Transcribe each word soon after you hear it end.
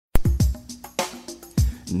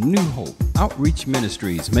New Hope Outreach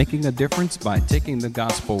Ministries, making a difference by taking the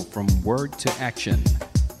gospel from word to action.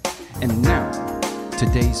 And now,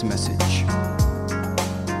 today's message.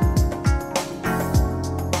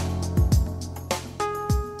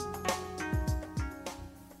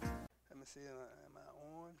 Let me see, am I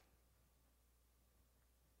on?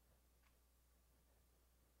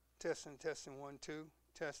 Testing, 1, 2.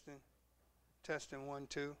 Testing, 1,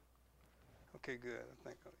 2. Okay, good. I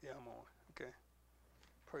think, yeah, I'm on. Okay.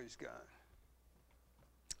 Praise God.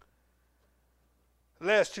 The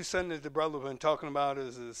last 2 Sundays the brother been talking about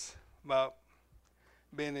is about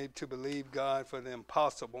being able to believe God for the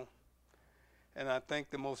impossible. And I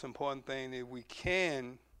think the most important thing is we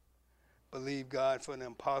can believe God for the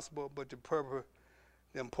impossible, but the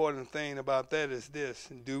important thing about that is this: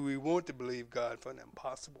 do we want to believe God for the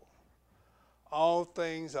impossible? All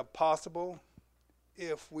things are possible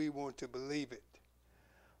if we want to believe it.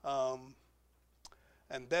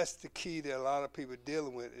 And that's the key that a lot of people are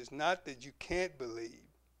dealing with. It's not that you can't believe.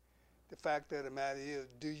 The fact of the matter is,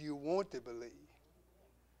 do you want to believe?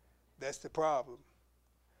 That's the problem.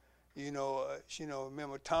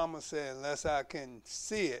 Remember Thomas said, unless I can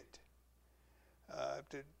see it,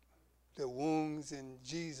 the wounds in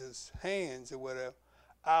Jesus' hands or whatever,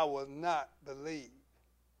 I will not believe.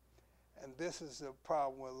 And this is a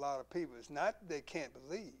problem with a lot of people. It's not that they can't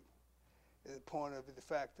believe. It's the point of the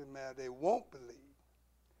fact of the matter, they won't believe.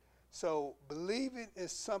 So believing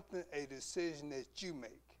is something, a decision that you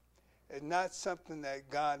make. It's not something that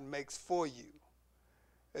God makes for you.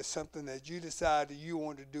 It's something that you decide that you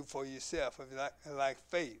want to do for yourself, like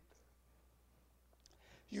faith.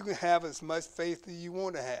 You can have as much faith as you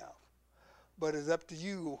want to have, but it's up to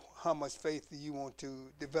you how much faith that you want to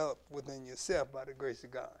develop within yourself by the grace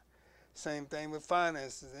of God. Same thing with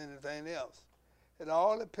finances and anything else. It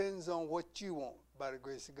all depends on what you want by the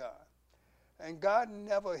grace of God. And God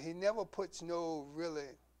never puts no really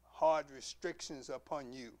hard restrictions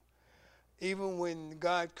upon you. Even when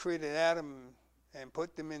God created Adam and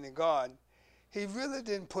put them in the garden, he really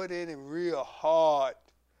didn't put any real hard,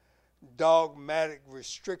 dogmatic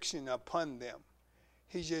restriction upon them.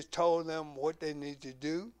 He just told them what they need to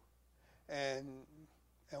do and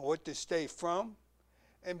what to stay from,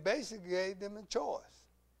 and basically gave them a choice,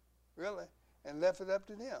 really, and left it up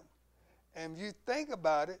to them. And if you think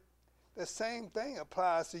about it, the same thing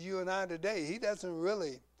applies to you and I today. He doesn't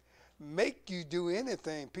really make you do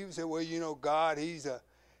anything. People say, well, God, if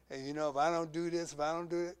I don't do this, if I don't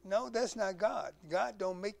do it. No, that's not God. God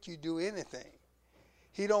don't make you do anything.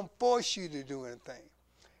 He don't force you to do anything.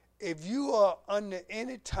 If you are under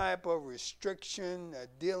any type of restriction or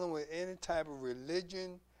dealing with any type of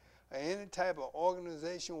religion or any type of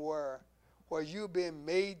organization where you're being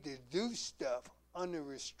made to do stuff under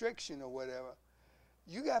restriction or whatever,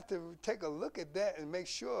 you got to take a look at that and make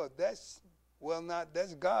sure that's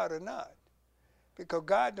God or not. Because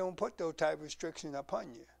God don't put those type of restrictions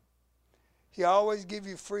upon you. He always give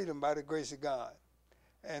you freedom by the grace of God.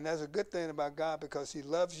 And that's a good thing about God, because he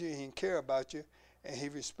loves you, he cares about you, and he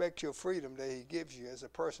respects your freedom that he gives you as a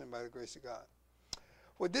person by the grace of God.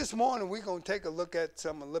 Well, this morning we're going to take a look at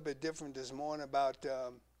something a little bit different this morning about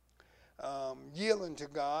yielding to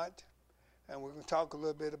God. And we're going to talk a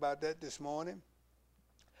little bit about that this morning.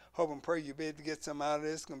 Hope and pray you'll be able to get some out of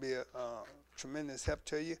this. It's going to be a tremendous help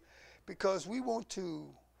to you, because we want to,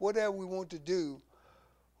 whatever we want to do,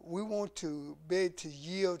 we want to be able to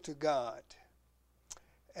yield to God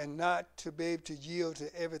and not to be able to yield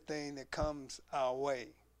to everything that comes our way.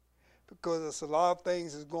 Because there's a lot of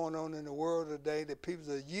things that's going on in the world today that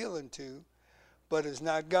people are yielding to, but it's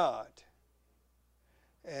not God.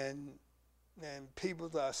 And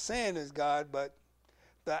people are saying it's God, but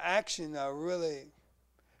the action are really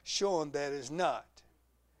showing that it's not.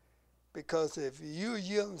 Because if you're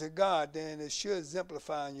yielding to God, then it should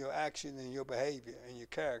exemplify in your action and your behavior and your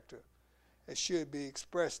character. It should be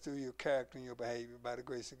expressed through your character and your behavior by the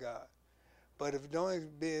grace of God. But if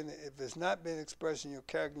it's not been expressed in your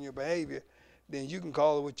character and your behavior, then you can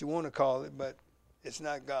call it what you want to call it, but it's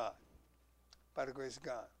not God by the grace of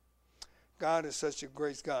God. God is such a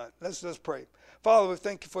great God. Let's pray. Father, we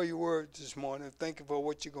thank you for your word this morning. Thank you for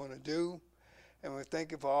what you're going to do. And we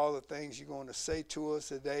thank you for all the things you're going to say to us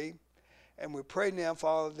today. And we pray now,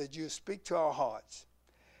 Father, that you speak to our hearts.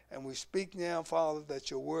 And we speak now, Father, that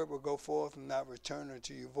your word will go forth and not return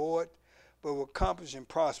unto you void, but will accomplish and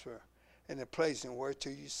prosper in the place and whereto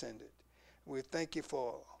you send it. We thank you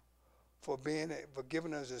for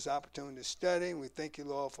giving us this opportunity to study. We thank you,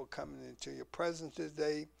 Lord, for coming into your presence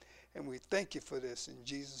today. And we thank you for this. In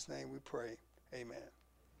Jesus' name we pray. Amen.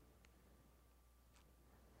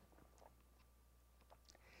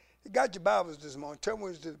 you got your Bibles this morning, turn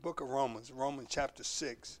with us to the book of Romans, Romans chapter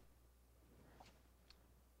 6.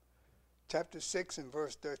 Chapter 6 and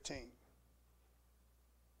verse 13.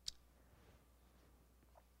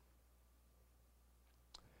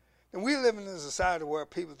 And we live in a society where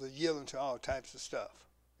people are yielding to all types of stuff,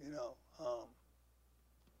 you know.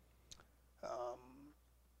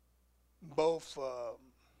 Both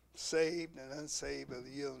saved and unsaved are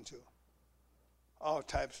yielding to all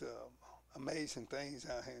types of amazing things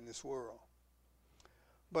out here in this world.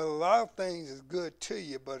 But a lot of things is good to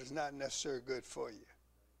you, but it's not necessarily good for you.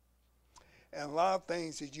 And a lot of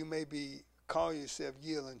things that you may be call yourself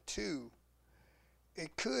yielding to,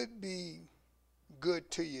 it could be good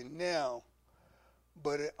to you now,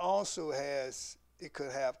 but it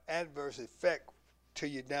could have adverse effect to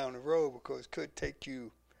you down the road, because it could take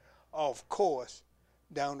you off course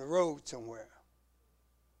down the road somewhere.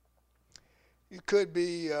 You could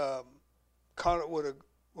be caught up with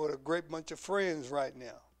a great bunch of friends right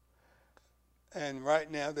now. And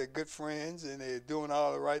right now they're good friends and they're doing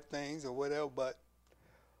all the right things or whatever,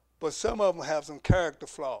 but some of them have some character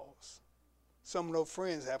flaws. Some of those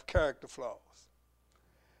friends have character flaws.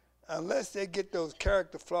 Unless they get those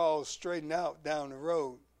character flaws straightened out down the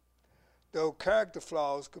road, those character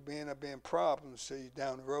flaws could end up being problems to you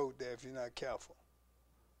down the road there if you're not careful,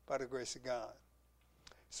 by the grace of God.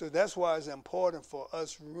 So that's why it's important for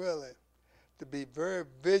us really to be very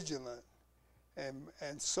vigilant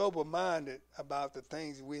and sober-minded about the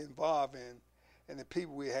things we involve in and the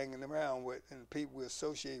people we're hanging around with and the people we're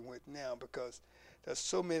associating with now, because there's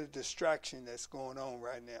so many distractions that's going on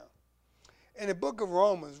right now. In the book of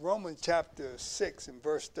Romans, Romans chapter 6 and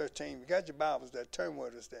verse 13, you got your Bibles there, turn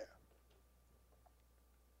with us there.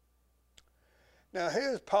 Now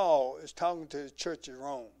here's Paul is talking to the church of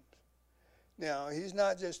Rome. Now he's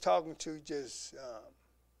not just talking to he's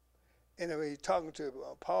talking to,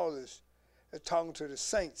 Paul is talking to the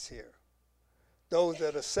saints here, those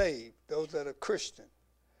that are saved, those that are Christian,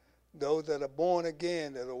 those that are born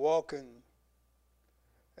again, that are walking,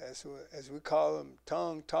 as we call them,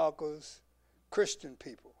 tongue talkers, Christian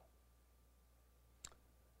people.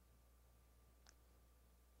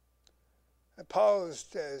 And Paul is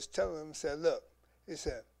telling them, said, look, he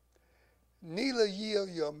said, neither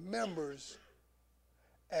yield your members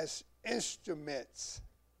as instruments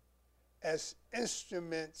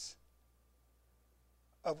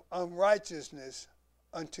of unrighteousness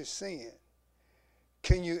unto sin.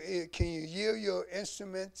 Can you yield your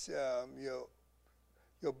instruments,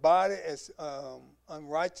 your body as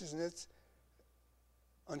unrighteousness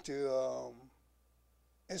unto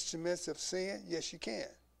instruments of sin? Yes, you can.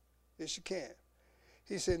 Yes, you can.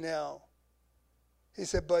 He said,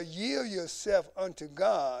 but yield yourself unto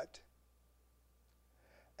God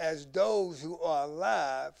as those who are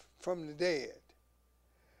alive from the dead.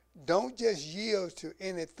 Don't just yield to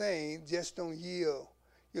anything. Just don't yield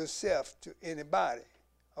yourself to anybody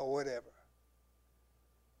or whatever.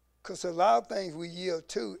 Because a lot of things we yield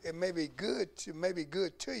to, it may be good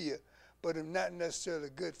to you, but it's not necessarily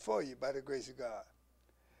good for you by the grace of God.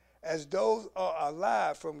 As those are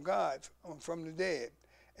alive from God, from the dead,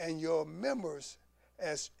 and your members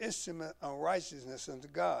as instrument of righteousness unto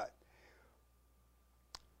God.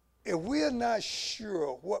 If we are not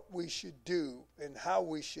sure what we should do and how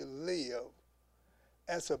we should live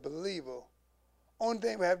as a believer, only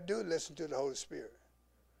thing we have to do is listen to the Holy Spirit.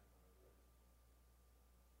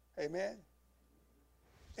 Amen?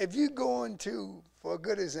 If you go into, for a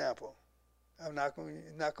good example, I'm not going to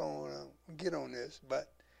get on this,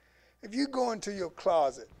 but if you go into your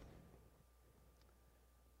closet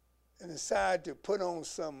and decide to put on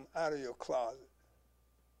something out of your closet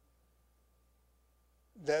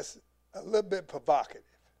that's a little bit provocative,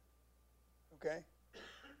 okay?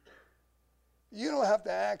 You don't have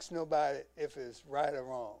to ask nobody if it's right or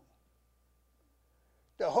wrong.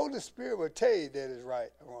 The Holy Spirit will tell you that it's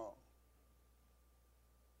right or wrong.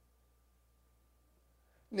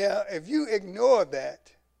 Now, if you ignore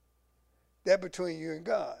that, that's between you and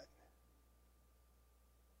God.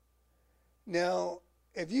 Now,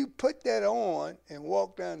 if you put that on and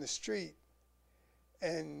walk down the street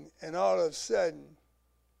and all of a sudden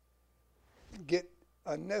get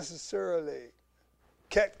unnecessarily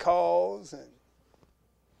catcalls and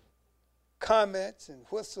comments and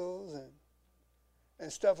whistles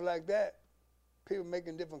and stuff like that, people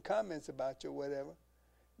making different comments about you or whatever,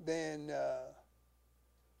 then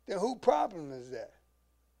whose problem is that?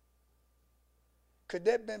 Could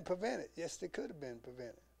that have been prevented? Yes, it could have been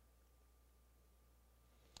prevented.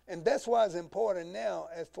 And that's why it's important now,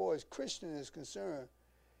 as far as Christian is concerned,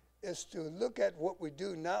 is to look at what we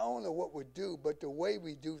do, not only what we do, but the way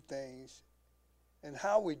we do things and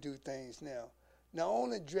how we do things now. Not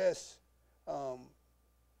only dress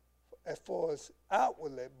as far as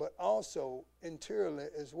outwardly, but also interiorly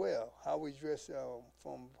as well. How we dress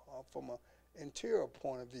from an interior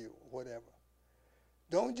point of view, whatever.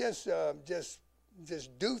 Don't just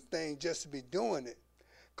do things just to be doing it.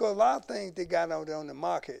 Because a lot of things they got out there on the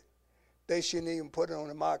market, they shouldn't even put it on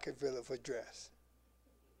the market really for dress.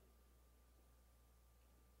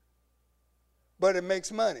 But it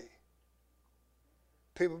makes money.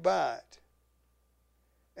 People buy it.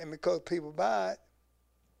 And because people buy it,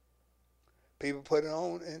 people put it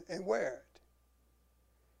on and wear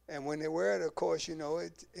it. And when they wear it, of course, you know,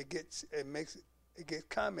 it gets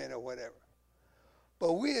comment or whatever.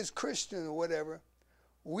 But we as Christians or whatever,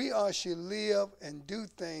 we all should live and do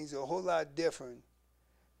things a whole lot different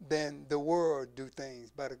than the world do things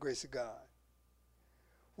by the grace of God.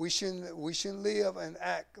 We shouldn't live and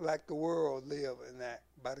act like the world live and act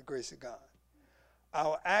by the grace of God.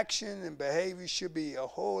 Our action and behavior should be a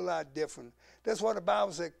whole lot different. That's what the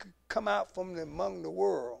Bible said, come out from among the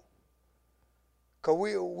world. Because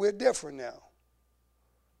we're different now.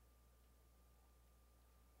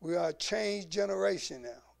 We are a changed generation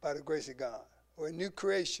now by the grace of God. We're a new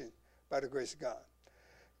creation by the grace of God.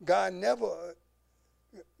 God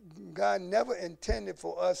never intended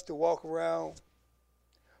for us to walk around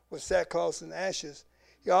with sackcloth and ashes.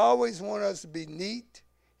 He always wanted us to be neat.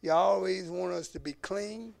 He always wanted us to be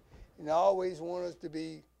clean. And he always wanted us to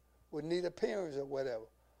be with neat appearance or whatever.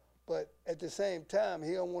 But at the same time,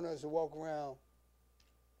 he don't want us to walk around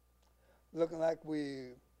looking like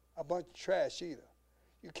we a bunch of trash either.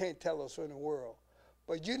 You can't tell us in the world.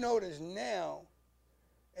 But you notice now,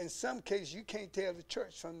 in some cases, you can't tell the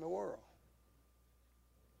church from the world.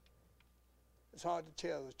 It's hard to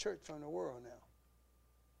tell the church from the world now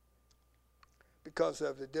because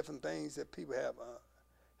of the different things that people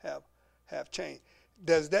have changed.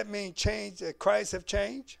 Does that mean change that Christ have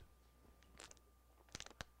changed?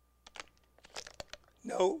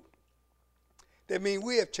 No. That means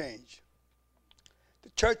we have changed. The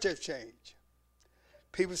church has changed.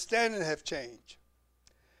 People's standing have changed.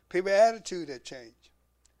 People's attitude have changed.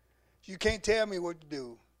 You can't tell me what to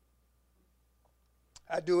do.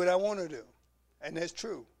 I do what I want to do. And that's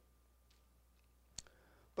true.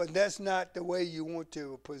 But that's not the way you want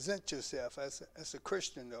to present yourself as a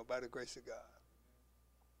Christian, though, by the grace of God.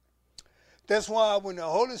 That's why when the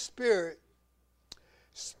Holy Spirit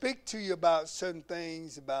speaks to you about certain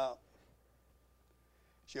things, about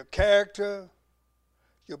your character,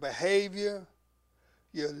 your behavior,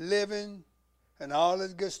 your living, and all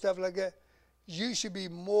this good stuff like that, you should be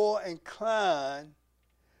more inclined,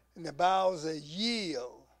 and the Bible says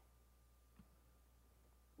yield.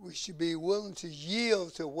 We should be willing to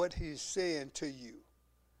yield to what he's saying to you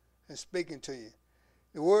and speaking to you.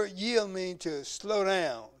 The word yield means to slow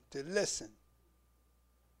down, to listen.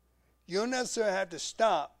 You don't necessarily have to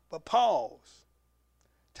stop, but pause.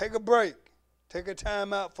 Take a break. Take a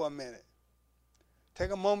time out for a minute.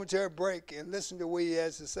 Take a momentary break and listen to what he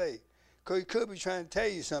has to say. Because he could be trying to tell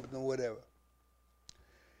you something or whatever.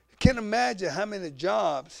 You can't imagine how many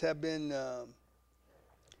jobs have been,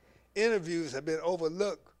 interviews have been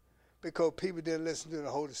overlooked because people didn't listen to the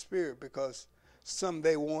Holy Spirit, because some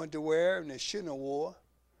they wanted to wear and they shouldn't have wore,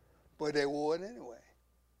 but they wore it anyway.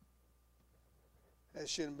 That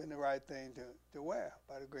shouldn't have been the right thing to wear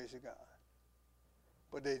by the grace of God.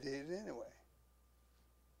 But they did it anyway.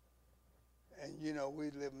 And, you know, we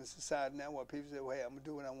live in a society now where people say, well, hey, I'm going to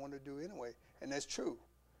do what I want to do anyway. And that's true.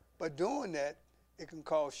 But doing that, it can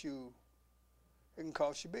cost you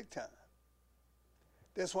big time.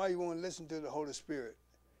 That's why you want to listen to the Holy Spirit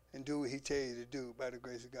and do what he tells you to do by the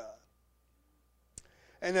grace of God.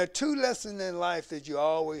 And there are two lessons in life that you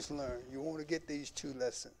always learn. You want to get these two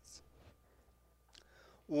lessons.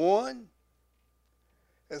 One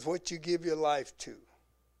is what you give your life to,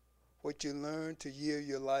 what you learn to yield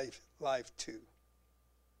your life to.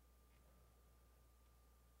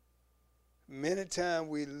 Many times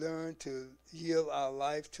we learn to yield our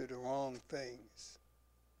life to the wrong things.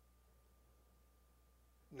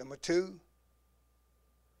 Number two,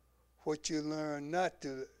 what you learn not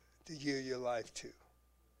to yield your life to.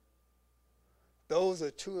 Those are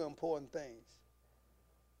two important things.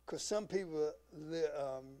 Because some people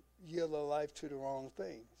yield their life to the wrong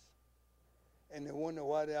things. And they wonder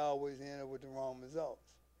why they always end up with the wrong results.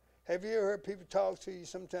 Have you ever heard people talk to you?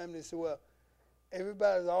 Sometimes they say, well,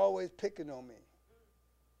 everybody's always picking on me.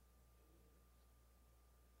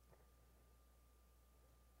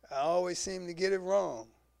 I always seem to get it wrong.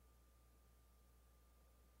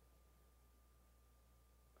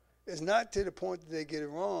 It's not to the point that they get it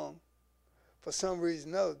wrong, for some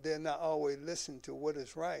reason or other, they're not always listening to what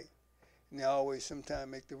is right. And they always sometimes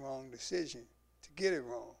make the wrong decision to get it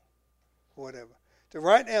wrong, or whatever. The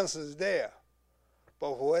right answer is there,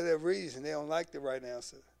 but for whatever reason, they don't like the right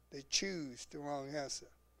answer. They choose the wrong answer.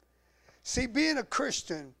 See, being a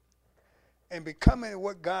Christian and becoming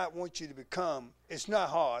what God wants you to become, it's not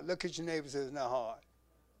hard. Look at your neighbor and say, it's not hard.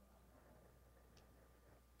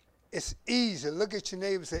 It's easy. Look at your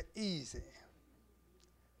neighbor and say, easy.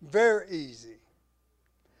 Very easy.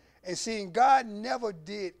 And see, God never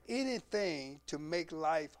did anything to make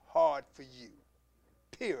life hard for you,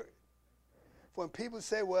 period. When people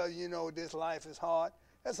say, well, you know, this life is hard,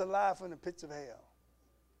 that's a lie from the pits of hell.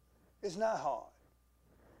 It's not hard.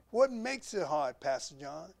 What makes it hard, Pastor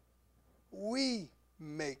John? We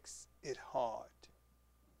makes it hard.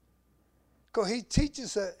 Because he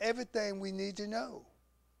teaches us everything we need to know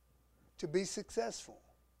to be successful,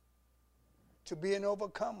 to be an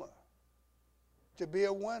overcomer, to be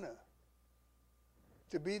a winner,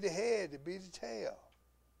 to be the head, to be the tail.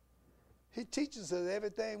 He teaches us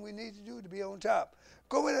everything we need to do to be on top.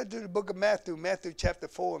 Go ahead to the book of Matthew, Matthew chapter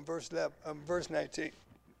 4 and verse 19.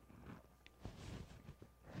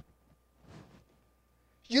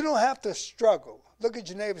 You don't have to struggle. Look at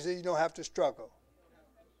your neighbor and say, you don't have to struggle.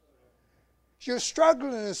 Your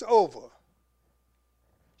struggling is over.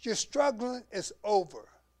 Your struggling is over.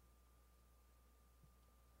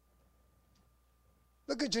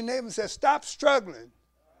 Look at your neighbor and say, stop struggling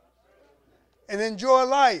and enjoy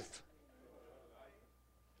life.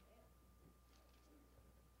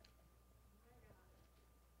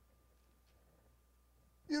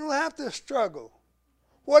 You don't have to struggle.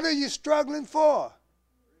 What are you struggling for?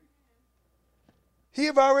 He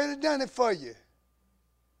have already done it for you.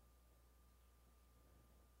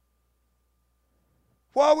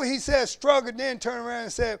 Why would he say struggle, then turn around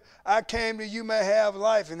and say, I came that you may have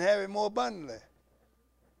life and have it more abundantly?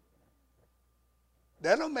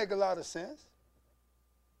 That don't make a lot of sense.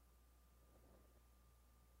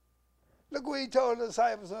 Look what he told the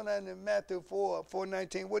disciples on that in Matthew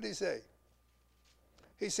 4:19. What did he say?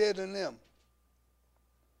 He said to them,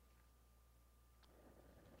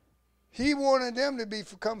 he wanted them to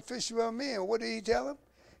become fishermen of men. What did he tell them?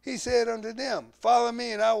 He said unto them, follow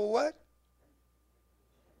me and I will what?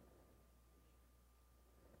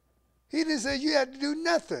 He didn't say you had to do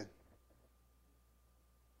nothing.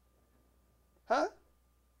 Huh?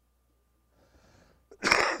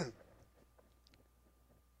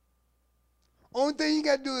 Only thing you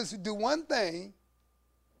got to do is do one thing,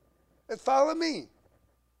 is follow me.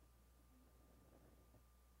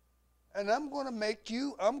 And I'm going to make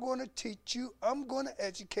you, I'm going to teach you, I'm going to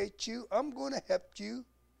educate you, I'm going to help you.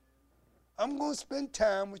 I'm going to spend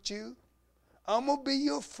time with you. I'm going to be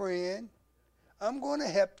your friend. I'm going to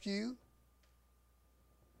help you.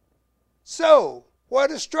 So, where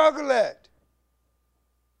the struggle at?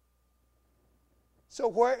 So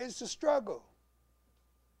where is the struggle?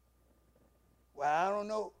 Well, I don't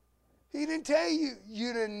know. He didn't tell you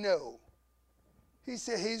you didn't know. He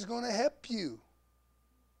said he's going to help you.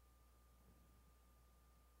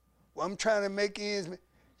 Well, I'm trying to make ends meet.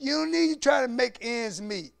 You don't need to try to make ends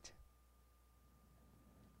meet.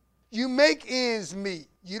 You make ends meet.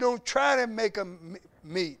 You don't try to make them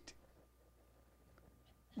meet.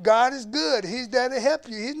 God is good. He's there to help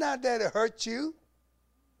you. He's not there to hurt you.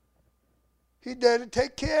 He's there to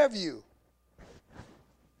take care of you.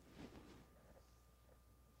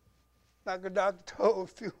 Like a doctor told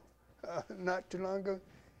a few, not too long ago.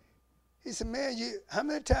 He said, man, how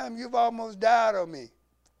many times you've almost died on me?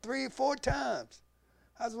 3 or 4 times.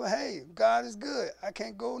 I said, well, hey, God is good. I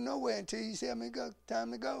can't go nowhere until you tell me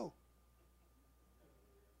time to go.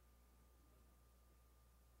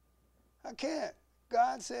 I can't.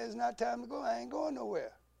 God says it's not time to go. I ain't going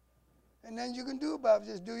nowhere. And then you can do about it.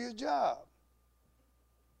 Just do your job.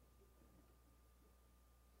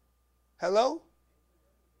 Hello?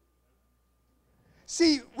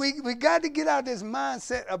 See, we got to get out of this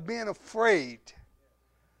mindset of being afraid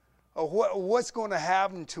of what's going to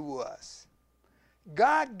happen to us.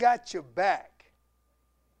 God got your back.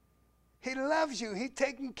 He loves you. He's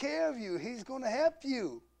taking care of you. He's going to help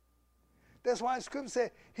you. That's why the scripture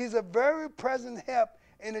says he's a very present help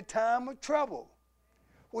in a time of trouble.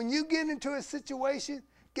 When you get into a situation,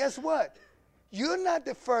 guess what? You're not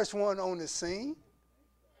the first one on the scene.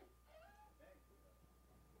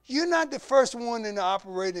 You're not the first one in the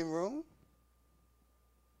operating room.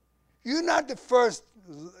 You're not the first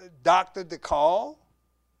doctor to call,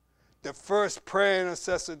 the first prayer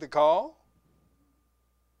intercessor to call.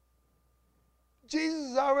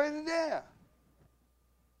 Jesus is already there.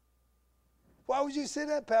 Why would you say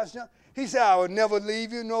that, Pastor John? He said, I will never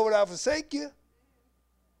leave you, nor will I forsake you.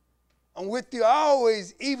 I'm with you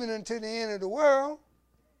always, even until the end of the world.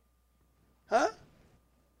 Huh?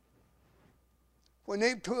 When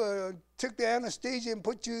they took the anesthesia and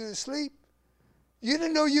put you to sleep, you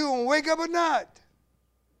didn't know you were going to wake up or not.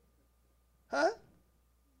 Huh?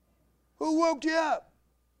 Who woke you up?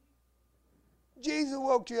 Jesus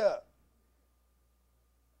woke you up.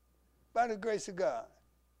 By the grace of God.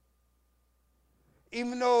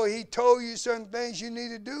 Even though he told you certain things you need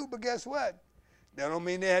to do, but guess what? That don't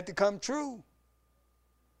mean they had to come true.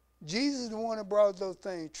 Jesus is the one that brought those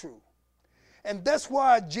things true. And that's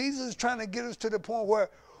why Jesus is trying to get us to the point where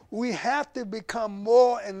we have to become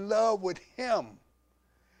more in love with him.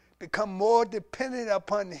 Become more dependent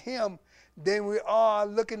upon him than we are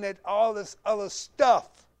looking at all this other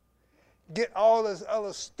stuff. Get all this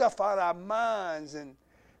other stuff out of our minds and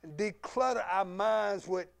declutter our minds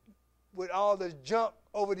with all this junk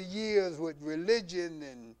over the years with religion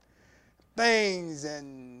and things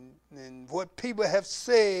and what people have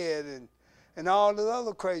said and all the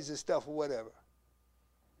other crazy stuff or whatever.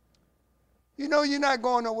 You know you're not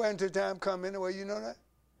going nowhere until time comes anyway. You know that?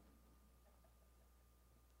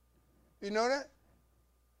 You know that?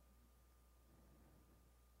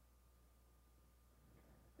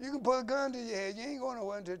 You can put a gun to your head. You ain't going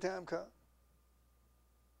nowhere until time comes.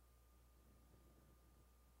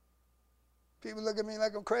 People look at me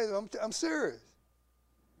like I'm crazy. I'm serious.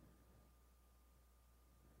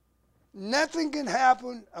 Nothing can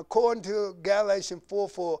happen, according to Galatians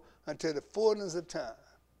 4:4, until the fullness of time.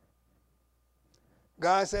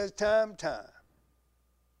 God says time.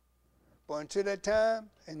 But until that time,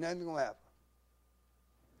 ain't nothing going to happen.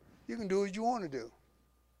 You can do what you want to do.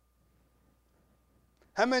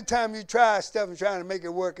 How many times you tried stuff and trying to make it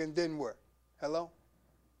work and didn't work? Hello?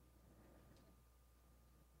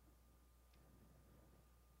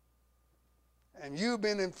 And you've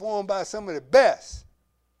been informed by some of the best.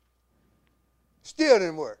 Still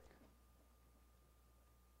didn't work.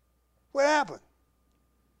 What happened?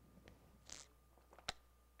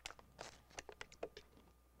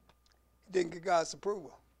 Didn't get God's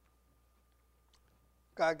approval.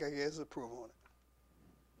 God got his approval on it.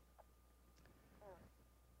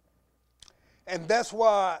 And that's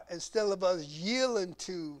why instead of us yielding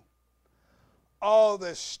to all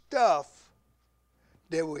the stuff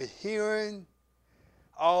that we're hearing,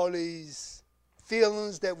 all these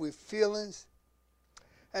feelings that we're feeling,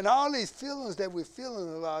 and all these feelings that we're feeling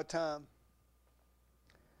a lot of time,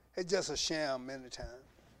 it's just a sham many times.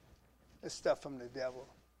 It's stuff from the devil.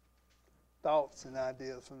 Thoughts and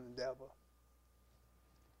ideas from the devil.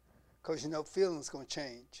 Because you know feelings going to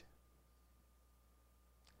change.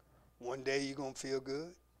 One day you're going to feel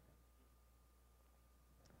good.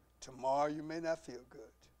 Tomorrow you may not feel good.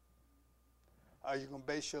 Are you going to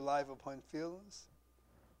base your life upon feelings?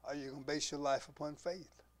 Or are you going to base your life upon faith?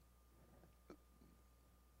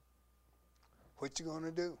 What you going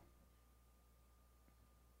to do?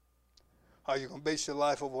 Are you going to base your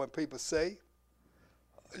life upon what people say?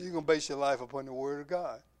 Or are you going to base your life upon the Word of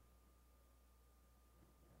God?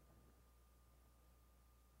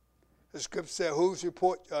 The scripture said, whose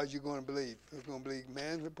report are you going to believe? Are you going to believe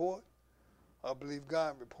man's report or believe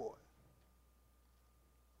God's report?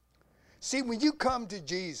 See, when you come to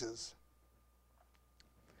Jesus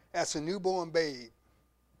as a newborn babe,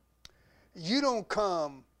 you don't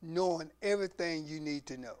come knowing everything you need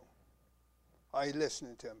to know. Are you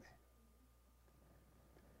listening to me?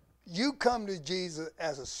 You come to Jesus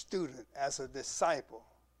as a student, as a disciple,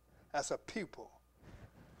 as a pupil.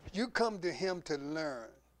 You come to him to learn.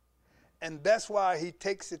 And that's why he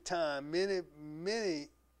takes the time. Many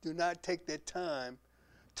do not take their time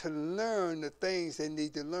to learn the things they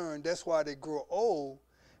need to learn. That's why they grow old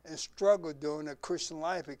and struggle during their Christian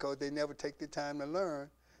life, because they never take the time to learn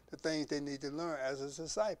the things they need to learn as a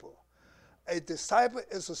disciple. A disciple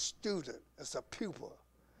is a student. It's a pupil.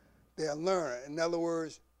 They're a learner. In other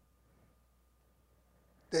words,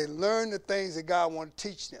 they learn the things that God wants to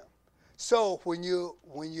teach them. So when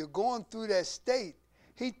you're going through that state,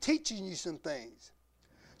 he's teaching you some things.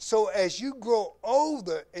 So as you grow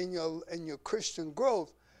older in your Christian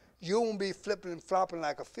growth, you won't be flipping and flopping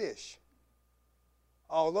like a fish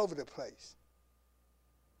all over the place.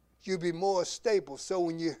 You'll be more stable. So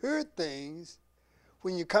when you hear things,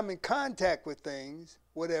 when you come in contact with things,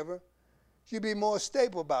 whatever, you'll be more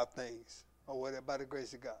stable about things, or whatever, by the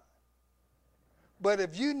grace of God. But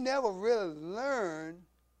if you never really learn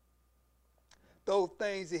those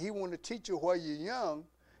things that he wants to teach you while you're young,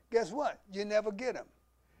 guess what? You never get them.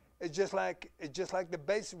 It's just like the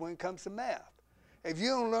basic when it comes to math. If you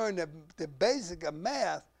don't learn the basic of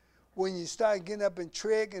math when you start getting up in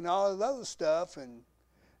trig and all the other stuff and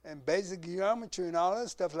basic geometry and all that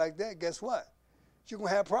stuff like that, guess what? You're going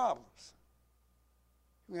to have problems.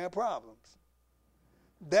 You're going to have problems.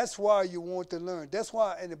 That's why you want to learn. That's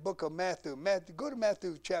why in the book of Matthew, go to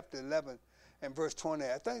Matthew chapter 11 and verse 20.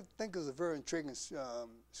 I think it's a very intriguing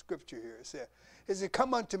scripture here. It said,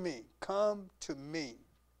 come unto me, come to me.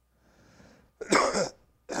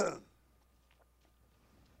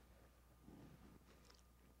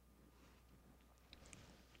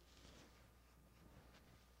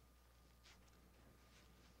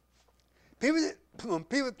 When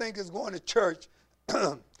people think it's going to church,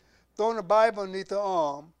 throwing the Bible underneath their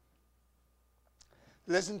arm,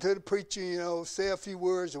 listen to the preacher, say a few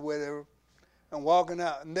words or whatever, and walking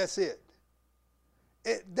out, and that's it.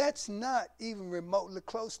 That's not even remotely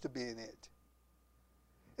close to being it.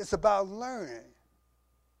 It's about learning.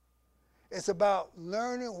 It's about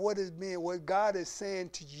learning what God is saying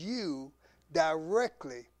to you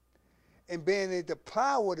directly, and being able to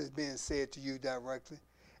apply what is being said to you directly,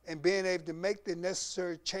 and being able to make the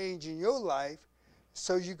necessary change in your life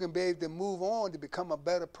so you can be able to move on to become a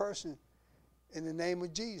better person in the name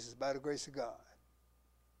of Jesus by the grace of God.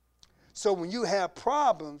 So when you have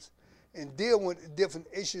problems and deal with different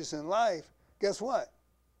issues in life, guess what?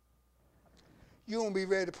 You won't be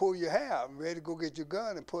ready to pull your hair out and ready to go get your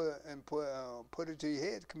gun and put it to your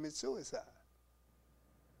head to commit suicide.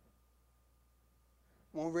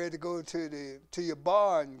 Won't ready to go to your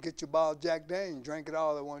bar and get your bottle of Jack Daniels and drink it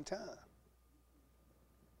all at one time.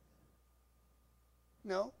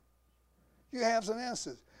 No. You have some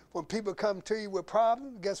answers. When people come to you with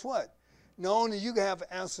problems, guess what? Not only you can have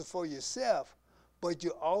answers for yourself, but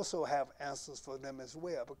you also have answers for them as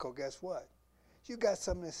well. Because guess what? You got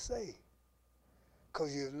something to say.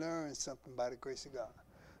 Because you've learned something by the grace of God.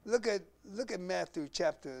 Look at Matthew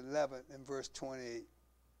chapter 11 and verse 28.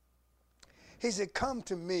 He said, come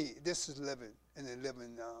to me. This is living in the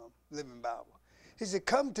Living Bible. He said,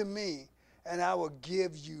 come to me and I will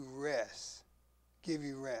give you rest. Give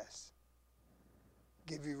you rest.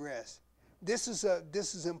 Give you rest. This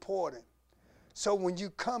is important. So when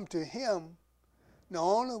you come to him, not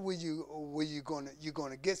only you're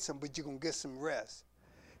gonna get some, but you're gonna get some rest.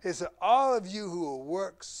 He said, all of you who will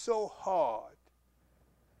work so hard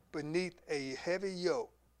beneath a heavy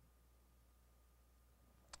yoke.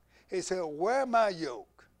 He said, wear my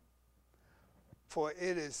yoke, for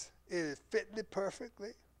it is fit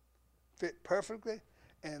perfectly,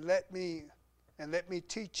 and let me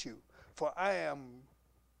teach you. For I am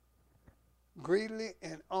greedily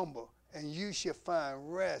and humble, and you shall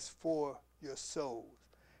find rest for your souls.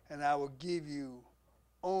 And I will give you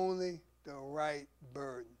only the right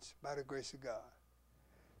burdens by the grace of God.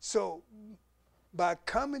 So by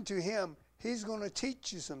coming to him, he's going to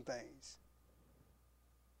teach you some things.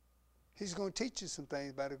 He's going to teach you some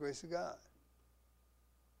things by the grace of God.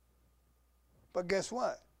 But guess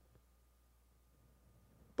what?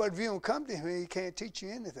 But if you don't come to him, he can't teach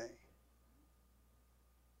you anything.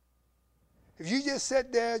 If you just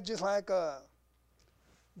sit there just like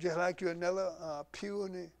you're another pew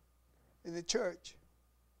in the church,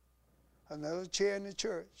 another chair in the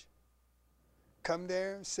church, come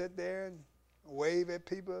there and sit there and wave at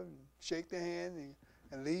people and shake their hand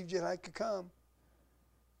and leave just like you come,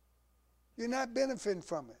 you're not benefiting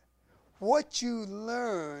from it. What you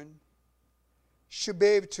learn should be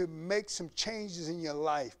able to make some changes in your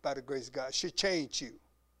life by the grace of God. Should change you.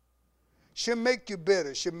 Should make you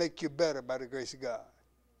better. Should make you better by the grace of God.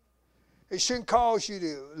 It shouldn't cause you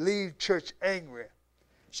to leave church angry. It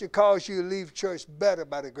should cause you to leave church better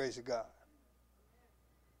by the grace of God.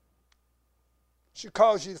 It should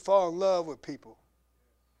cause you to fall in love with people.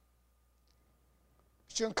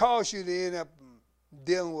 It shouldn't cause you to end up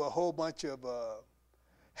dealing with a whole bunch of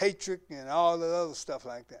hatred and all the other stuff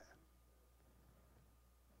like that.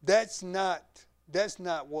 That's not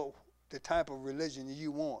what the type of religion that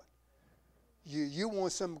you want. You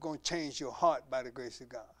want something going to change your heart by the grace of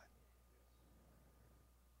God.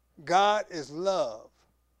 God is love.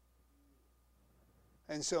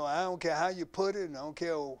 And so I don't care how you put it, and I don't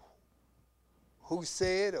care who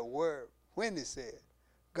said or where, when they said,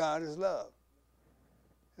 God is love.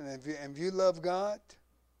 And if you love God,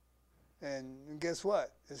 and guess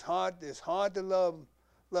what? It's hard to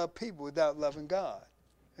love people without loving God.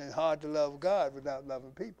 And hard to love God without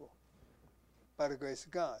loving people by the grace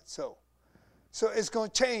of God. So it's going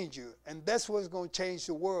to change you. And that's what's going to change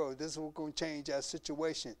the world. That's what's going to change our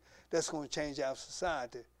situation. That's going to change our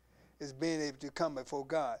society, is being able to come before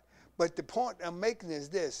God. But the point I'm making is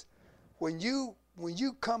this. When you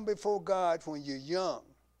come before God when you're young,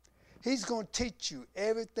 He's going to teach you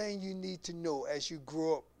everything you need to know as you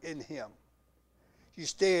grow up in him. You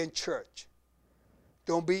stay in church.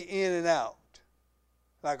 Don't be in and out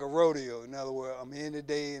like a rodeo. In other words, I'm in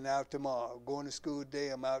today and out tomorrow. I'm going to school today,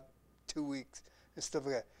 I'm out 2 weeks and stuff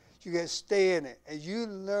like that. You got to stay in it. And you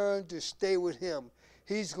learn to stay with him.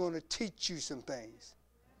 He's going to teach you some things.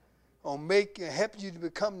 Help you to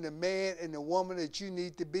become the man and the woman that you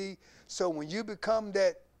need to be. So when you become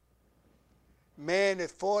that man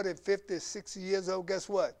that's 40, 50, 60 years old, guess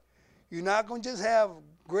what? You're not going to just have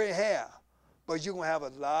gray hair, but you're going to have a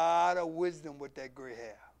lot of wisdom with that gray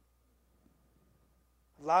hair.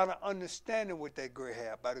 A lot of understanding with that gray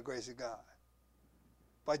hair by the grace of God.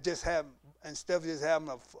 Instead of just having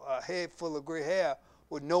a head full of gray hair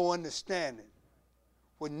with no understanding,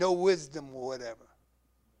 with no wisdom or whatever.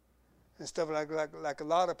 And stuff like a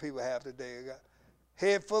lot of people have today. They got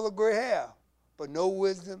head full of gray hair, but no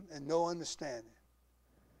wisdom and no understanding.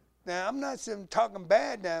 Now, I'm not talking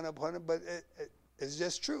bad down upon it, but it's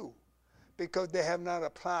just true. Because they have not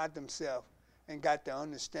applied themselves and got the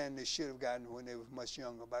understanding they should have gotten when they were much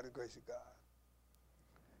younger by the grace of God.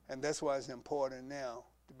 And that's why it's important now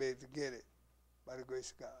to be able to get it by the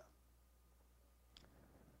grace of God.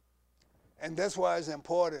 And that's why it's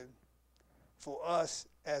important for us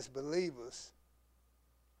as believers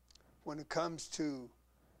when it comes to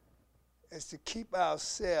is to keep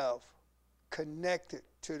ourselves connected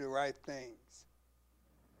to the right things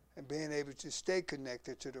and being able to stay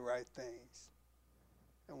connected to the right things.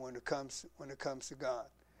 And when it comes to God.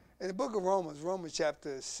 In the book of Romans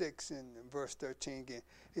chapter 6 and verse 13 again,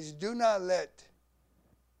 it says, do not let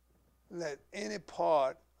any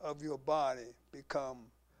part of your body become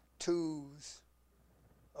tools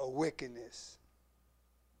of wickedness.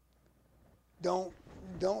 Don't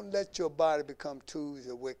let your body become tools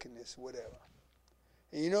of wickedness, whatever.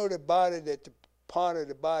 And you know the part of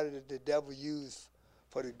the body that the devil used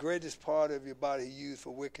for the greatest part of your body he used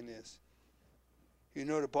for wickedness. You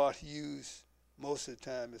know the part he used most of the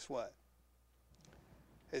time is what?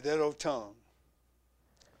 Is that old tongue.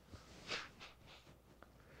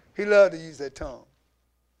 He loved to use that tongue.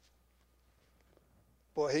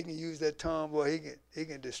 Boy, he can use that tongue. Boy, he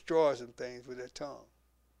can destroy some things with that tongue.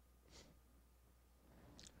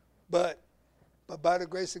 But by the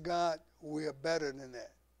grace of God, we are better than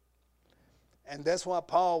that. And that's why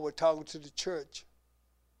Paul was talking to the church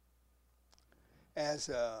as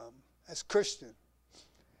Christian.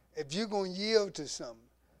 If you're going to yield to something,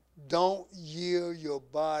 don't yield your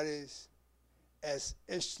bodies as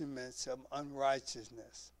instruments of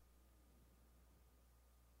unrighteousness.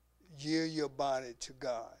 Yield your body to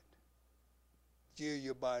God. Yield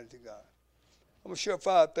your body to God. I'm going to share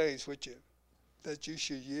 5 things with you that you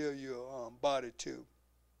should yield your body to.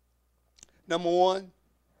 Number 1,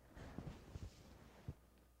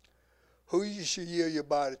 who you should yield your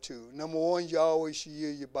body to. Number 1, you always should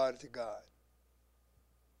yield your body to God.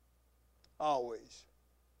 Always.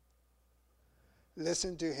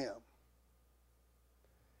 Listen to him.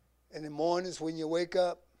 In the mornings when you wake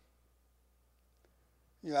up,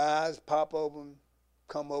 your eyes pop open,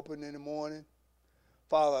 come open in the morning.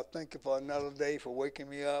 Father, I thank you for another day, for waking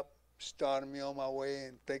me up, starting me on my way,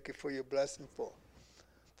 and thank you for your blessing, for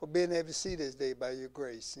being able to see this day by your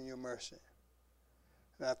grace and your mercy.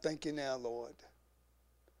 And I thank you now, Lord,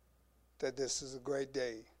 that this is a great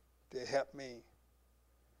day to help me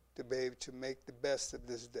to be able to make the best of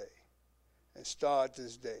this day and start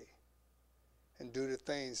this day and do the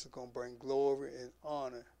things that are going to bring glory and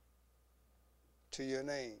honor to your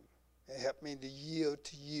name, and help me to yield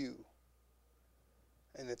to you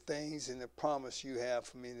and the things and the promise you have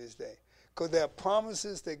for me this day. Because there are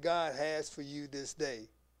promises that God has for you this day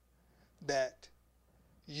that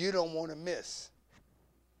you don't want to miss.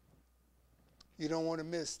 You don't want to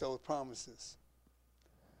miss those promises.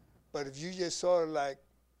 But if you just sort of like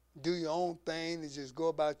do your own thing and just go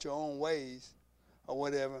about your own ways or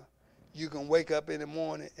whatever, you can wake up in the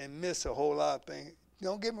morning and miss a whole lot of things.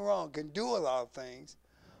 Don't get me wrong, can do a lot of things,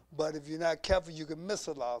 but if you're not careful, you can miss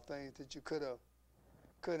a lot of things that you could have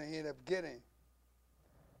end up getting,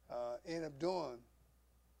 end up doing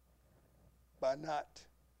by not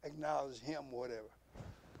acknowledging him or whatever.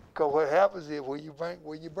 Because what happens is when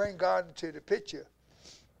you bring God into the picture,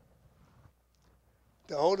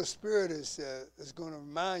 the Holy Spirit is going to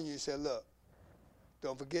remind you, say, look,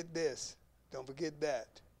 don't forget this, don't forget that.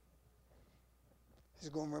 He's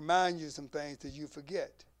going to remind you some things that you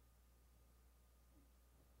forget.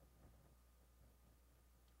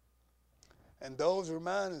 And those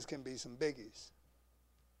reminders can be some biggies.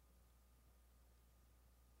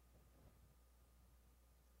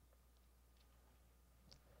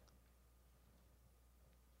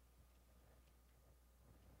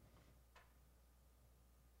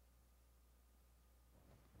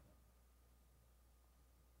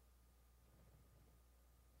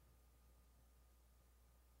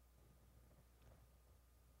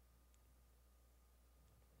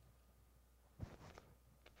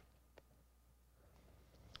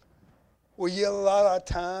 we yield a lot of our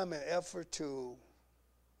time and effort to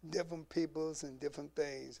different peoples and different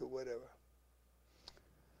things or whatever.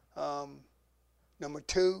 Number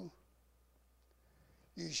 2,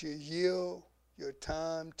 you should yield your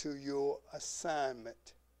time to your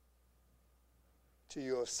assignment. To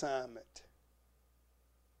your assignment.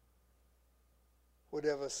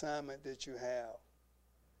 Whatever assignment that you have,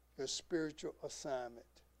 your spiritual assignment.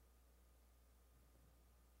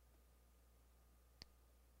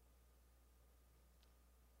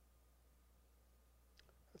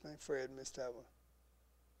 I think Fred missed that one.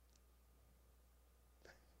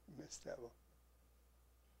 Missed that one.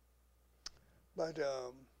 But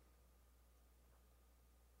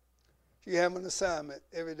you have an assignment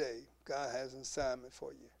every day. God has an assignment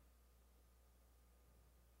for you.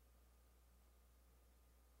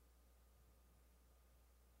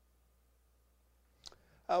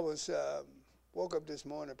 I was woke up this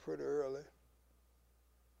morning pretty early,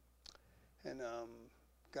 and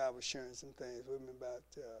God was sharing some things with me about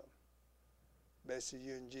Bessie,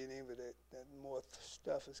 you and Geneva, that more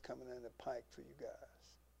stuff is coming in the pike for you guys.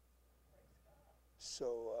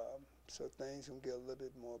 So things gonna get a little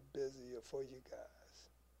bit more busier for you guys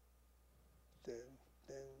than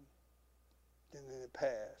in the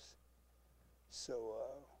past. So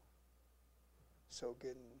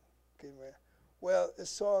getting ready. Well, it's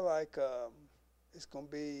sort of like it's gonna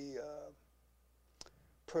be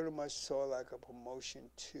pretty much sort of like a promotion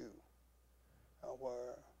too,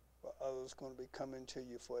 where others going to be coming to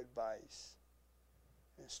you for advice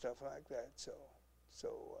and stuff like that. So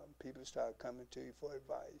people start coming to you for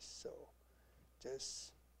advice. So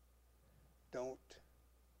just don't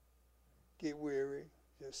get weary.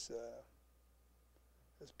 Just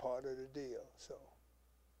it's part of the deal. So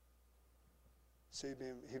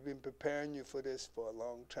he's been preparing you for this for a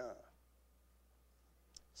long time.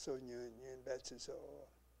 So you and Betsy, so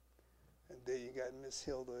and then you got Miss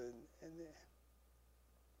Hilda and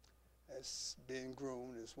that's being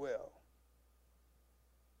groomed as well.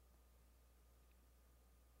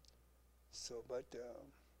 So, but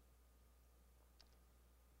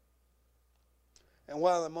and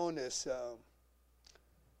while I'm on this,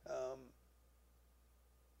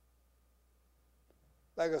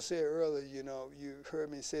 like I said earlier, you heard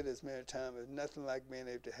me say this many times. There's nothing like being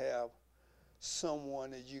able to have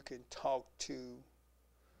someone that you can talk to,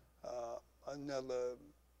 another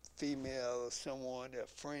female or someone, a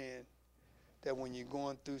friend, that when you're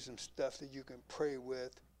going through some stuff that you can pray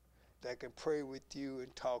with, that can pray with you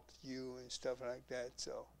and talk to you and stuff like that.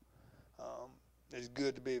 So it's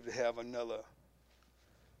good to be able to have a male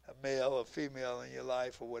or female in your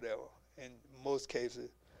life or whatever. In most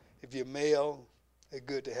cases, if you're male, it's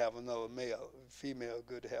good to have another male. Female,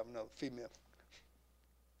 good to have another female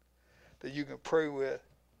that you can pray with,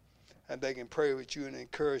 and they can pray with you and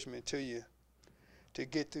encouragement to you to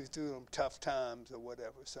get through them tough times or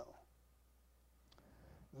whatever. So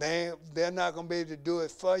they're not going to be able to do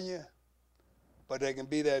it for you, but they can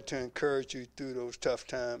be there to encourage you through those tough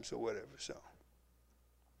times or whatever.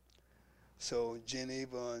 So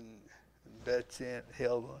Geneva and Betsy and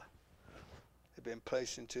Hilda have been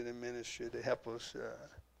placed into the ministry to help us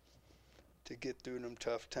to get through them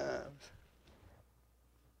tough times.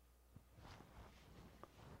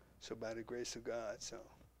 So by the grace of God, so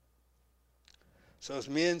as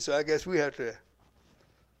men, so I guess we have to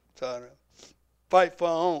try to fight for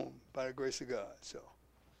our own by the grace of God. So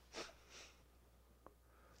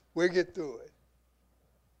we'll get through it.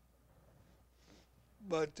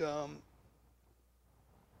 But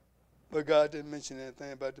God didn't mention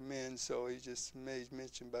anything about the men, so he just made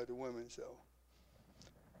mention about the women. So,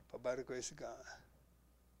 but by the grace of God.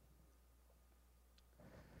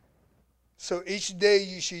 So each day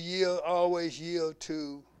you should always yield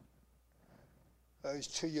to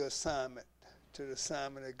your assignment, to the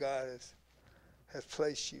assignment that God has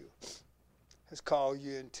placed you, has called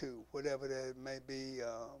you into, whatever that may be.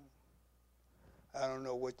 I don't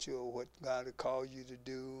know what God has called you to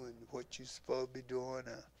do and what you're supposed to be doing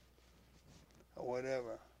or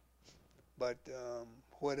whatever. But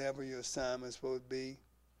whatever your assignment is supposed to be,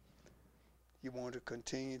 you want to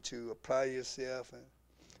continue to apply yourself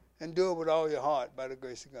and do it with all your heart by the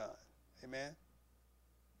grace of God. Amen?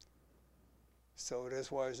 So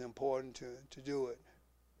that's why it's important to do it.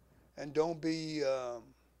 And don't be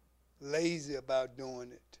lazy about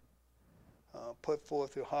doing it. Put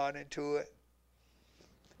forth your heart into it,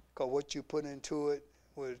 because what you put into it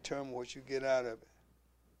will determine what you get out of it.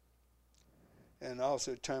 And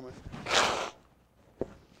also determine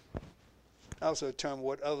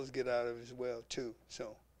what others get out of it as well, too.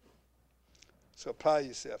 So apply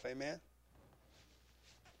yourself. Amen?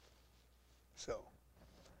 So,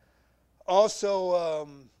 Also,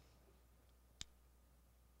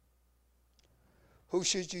 who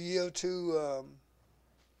should you yield to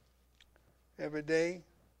every day?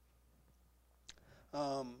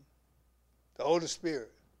 The Holy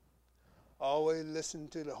Spirit. Always listen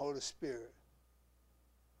to the Holy Spirit.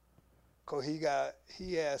 Because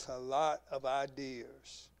he has a lot of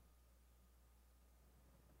ideas.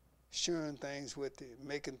 Sharing things with you,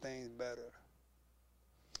 making things better.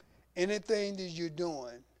 Anything that you're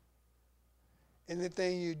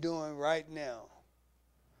doing right now,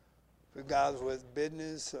 regardless with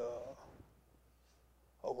business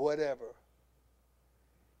or whatever,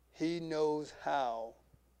 he knows how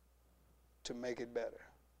to make it better.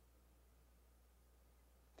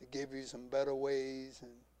 To give you some better ways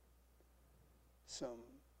and some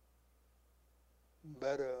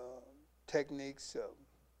better techniques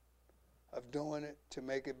of doing it, to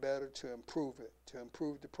make it better, to improve it, to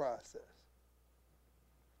improve the process.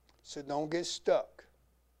 So don't get stuck.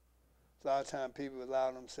 A lot of times people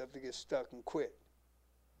allow themselves to get stuck and quit.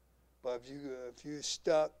 But if you're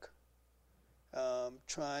stuck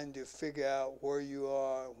trying to figure out where you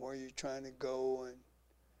are, where you're trying to go,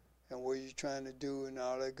 and what you're trying to do and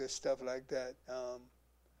all that good stuff like that,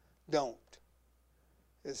 don't.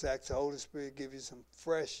 It's like the Holy Spirit give you some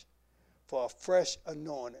fresh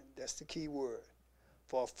anointing. That's the key word.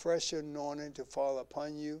 For a fresh anointing to fall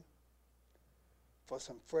upon you, for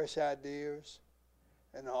some fresh ideas,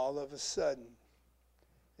 and all of a sudden,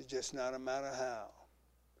 it's just not a matter how.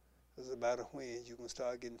 It's a matter when you can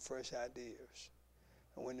start getting fresh ideas.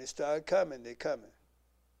 And when they start coming, they're coming.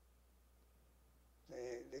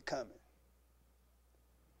 They're coming.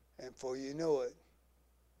 And before you know it,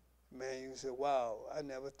 man, you can say, wow, I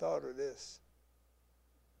never thought of this.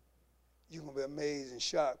 You're going to be amazed and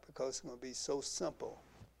shocked because it's going to be so simple,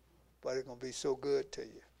 but it's going to be so good to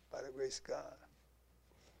you by the grace of God.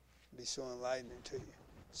 It'll be so enlightening to you.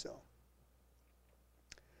 So,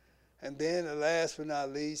 and then the last but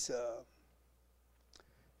not least,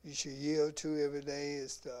 you should yield to every day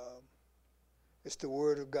is the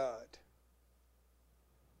Word of God.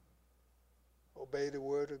 Obey the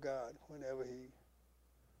Word of God whenever He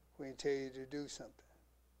tell you to do something.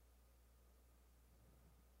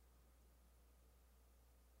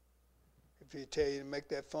 If He tell you to make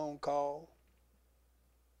that phone call,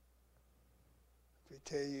 if He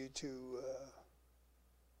tell you to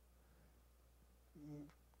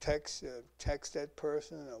text that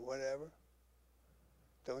person or whatever,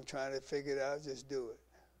 don't try to figure it out, just do it.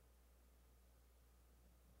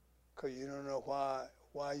 Because you don't know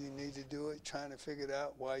why you need to do it, trying to figure it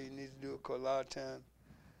out, why you need to do it. Because a lot of times,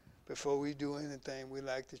 before we do anything, we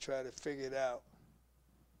like to try to figure it out.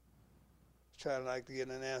 Try to get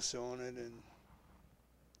an answer on it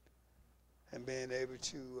and being able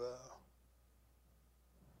to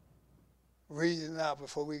reason out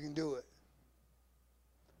before we can do it.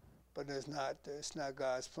 But it's not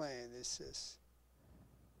God's plan. It's just,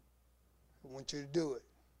 I want you to do it.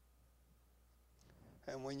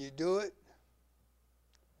 And when you do it,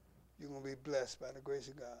 you're going to be blessed by the grace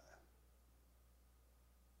of God.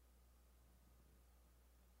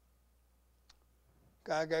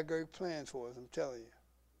 God got great plans for us, I'm telling you.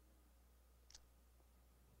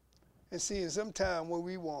 And see, sometimes what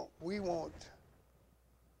we want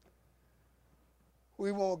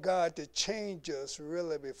God to change us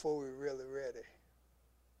really before we're really ready.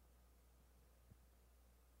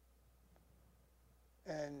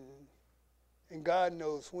 And God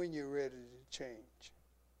knows when you're ready to change.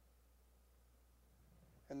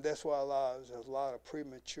 And that's why there's a lot of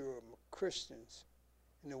premature Christians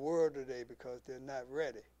in the world today, because they're not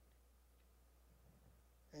ready.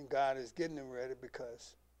 And God is getting them ready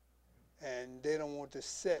and they don't want to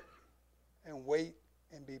sit and wait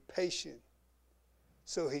and be patient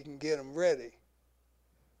so He can get them ready.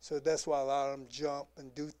 So that's why a lot of them jump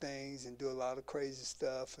and do things and do a lot of crazy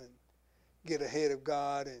stuff and get ahead of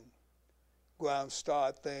God and go out and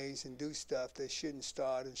start things and do stuff they shouldn't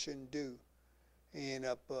start and shouldn't do. And end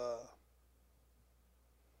up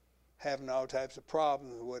having all types of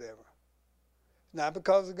problems or whatever. Not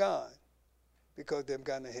because of God, because they've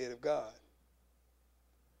gotten ahead of God.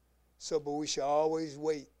 So, but we should always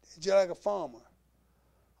wait. Just like a farmer.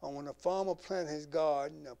 And when a farmer plants his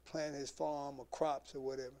garden or plant his farm or crops or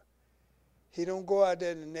whatever, he don't go out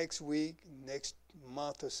there in the next week, next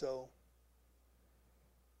month or so,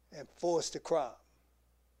 and force the crop,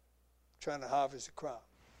 trying to harvest the crop.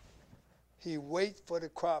 He waits for the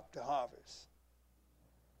crop to harvest,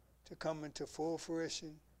 to come into full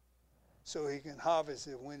fruition, so he can harvest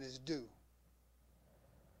it when it's due.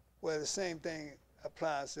 Well, the same thing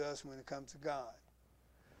applies to us when it comes to God.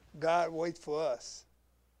 God waits for us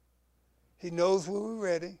He knows when we're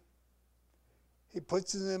ready. He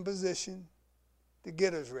puts us in position to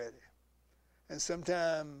get us ready. And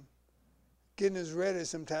sometimes getting us ready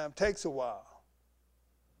sometimes takes a while.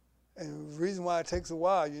 And the reason why it takes a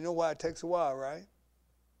while, you know why it takes a while, right?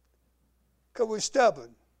 Because we're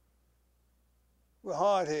stubborn. We're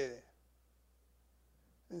hard-headed.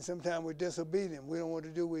 And sometimes we're disobedient. We don't want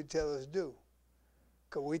to do what he tells us to do.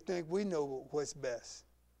 Because we think we know what's best.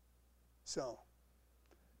 So,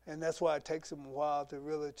 and that's why it takes him a while to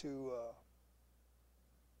really to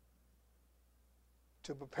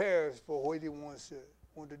prepare us for what he want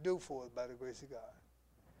to do for us by the grace of God.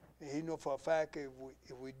 And he know for a fact if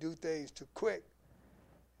we do things too quick,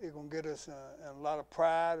 it's going to get us a lot of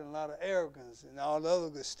pride and a lot of arrogance and all the other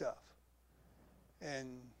good stuff.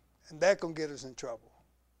 And that going to get us in trouble.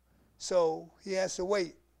 So he has to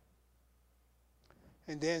wait.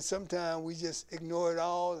 And then sometimes we just ignore it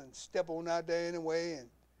all and step on out there anyway.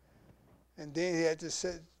 And then he had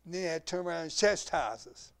to turn around and chastise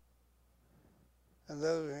us. And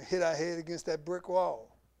let us hit our head against that brick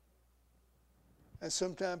wall. And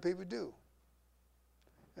sometimes people do.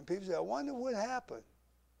 And people say, I wonder what happened.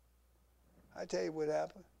 I tell you what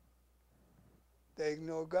happened. They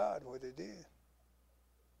ignored God, what they did.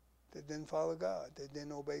 They didn't follow God. They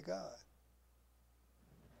didn't obey God.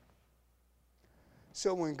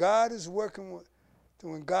 So when God is working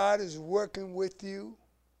with you,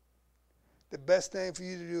 the best thing for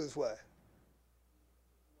you to do is what?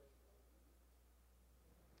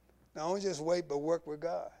 Not only just wait, but work with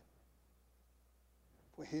God.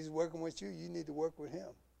 When he's working with you, you need to work with him.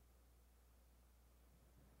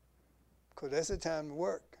 Because that's the time to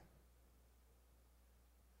work.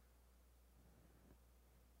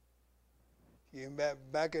 You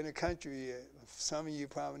back in the country, some of you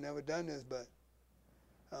probably never done this, but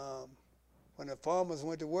when the farmers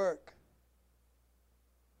went to work,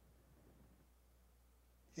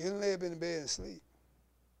 you didn't lay up in the bed and sleep.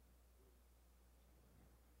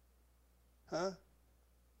 Huh?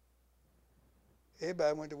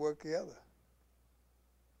 Everybody went to work together.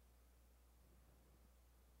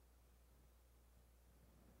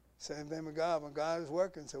 Same thing with God. When God is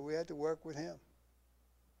working, so we had to work with him.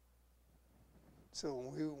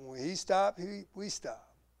 So when he stopped, we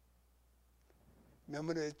stopped.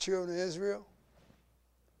 Remember the children of Israel?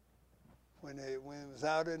 When it was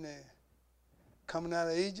out coming out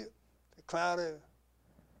of Egypt, the cloud of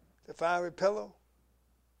the fiery pillow.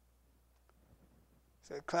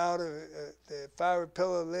 So the cloud of the fiery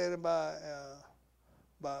pillow led them by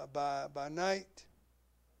night.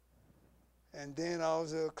 And then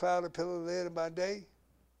also a cloud of pillow led them by day.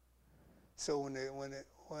 So when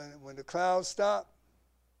the clouds stopped,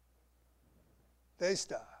 they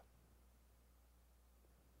stopped.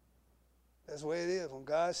 That's the way it is. When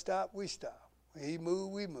God stopped, we stop. When he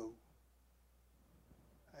moved, we move.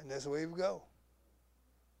 And that's the way we go.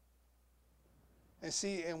 And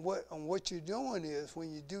see, and what you're doing is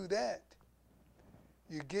when you do that,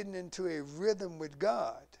 you're getting into a rhythm with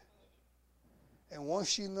God. And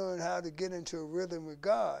once you learn how to get into a rhythm with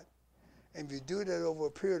God, and if you do that over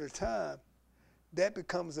a period of time, that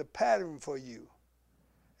becomes a pattern for you.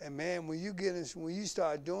 And man, when you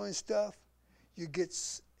start doing stuff, you get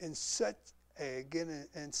in such a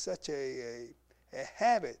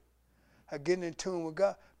habit of getting in tune with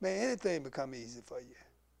God. Man, anything become easy for you.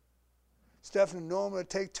 Stuff that normally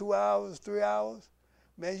take 2 hours, 3 hours,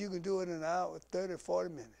 man, you can do it in an hour, 30, 40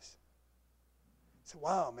 minutes. So,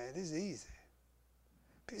 wow, man, this is easy.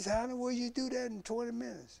 People say, how in the world you do that in 20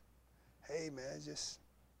 minutes? Hey, man, it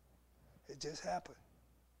just happened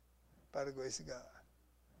by the grace of God.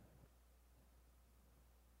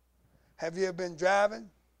 Have you ever been driving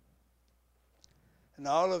and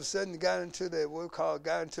all of a sudden got into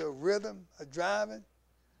a rhythm of driving?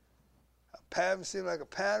 A pattern seemed like a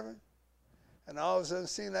pattern. And all of a sudden, it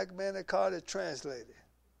seemed like, man, that car that translated.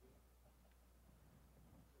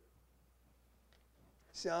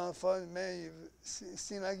 See how funny, man, it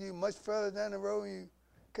seemed like you much further down the road than you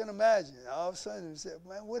can imagine. All of a sudden, you said,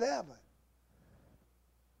 man, what happened?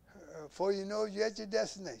 Before you know it, you're at your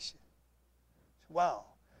destination. Wow.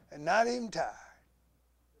 And not even tired.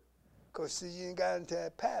 Because, see, you ain't got into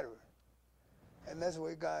that pattern. And that's the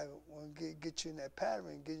way God will get you in that pattern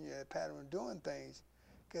and get you in that pattern of doing things.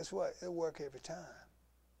 Guess what? It'll work every time.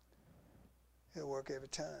 It'll work every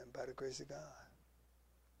time by the grace of God.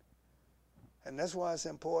 And that's why it's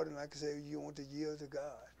important, like I say, you want to yield to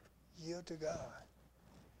God. Yield to God.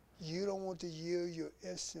 You don't want to yield your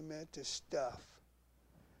instrument to stuff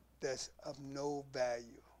that's of no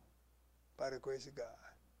value by the grace of God.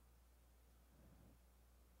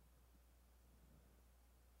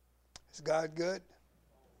 Is God good?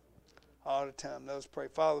 all the time. Let us pray.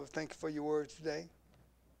 Father, thank you for your word today.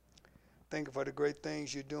 Thank you for the great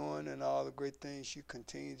things you're doing and all the great things you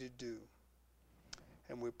continue to do.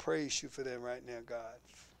 And we praise you for that right now, God,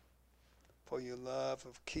 for your love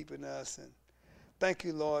of keeping us. And thank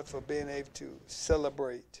you, Lord, for being able to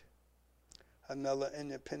celebrate another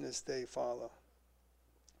Independence Day, Father.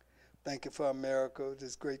 Thank you for America,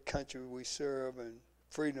 this great country we serve and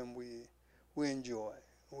freedom we enjoy.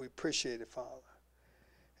 We appreciate it, Father.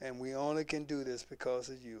 And we only can do this because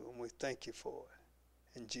of you, and we thank you for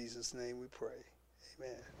it. In Jesus' name we pray.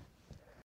 Amen.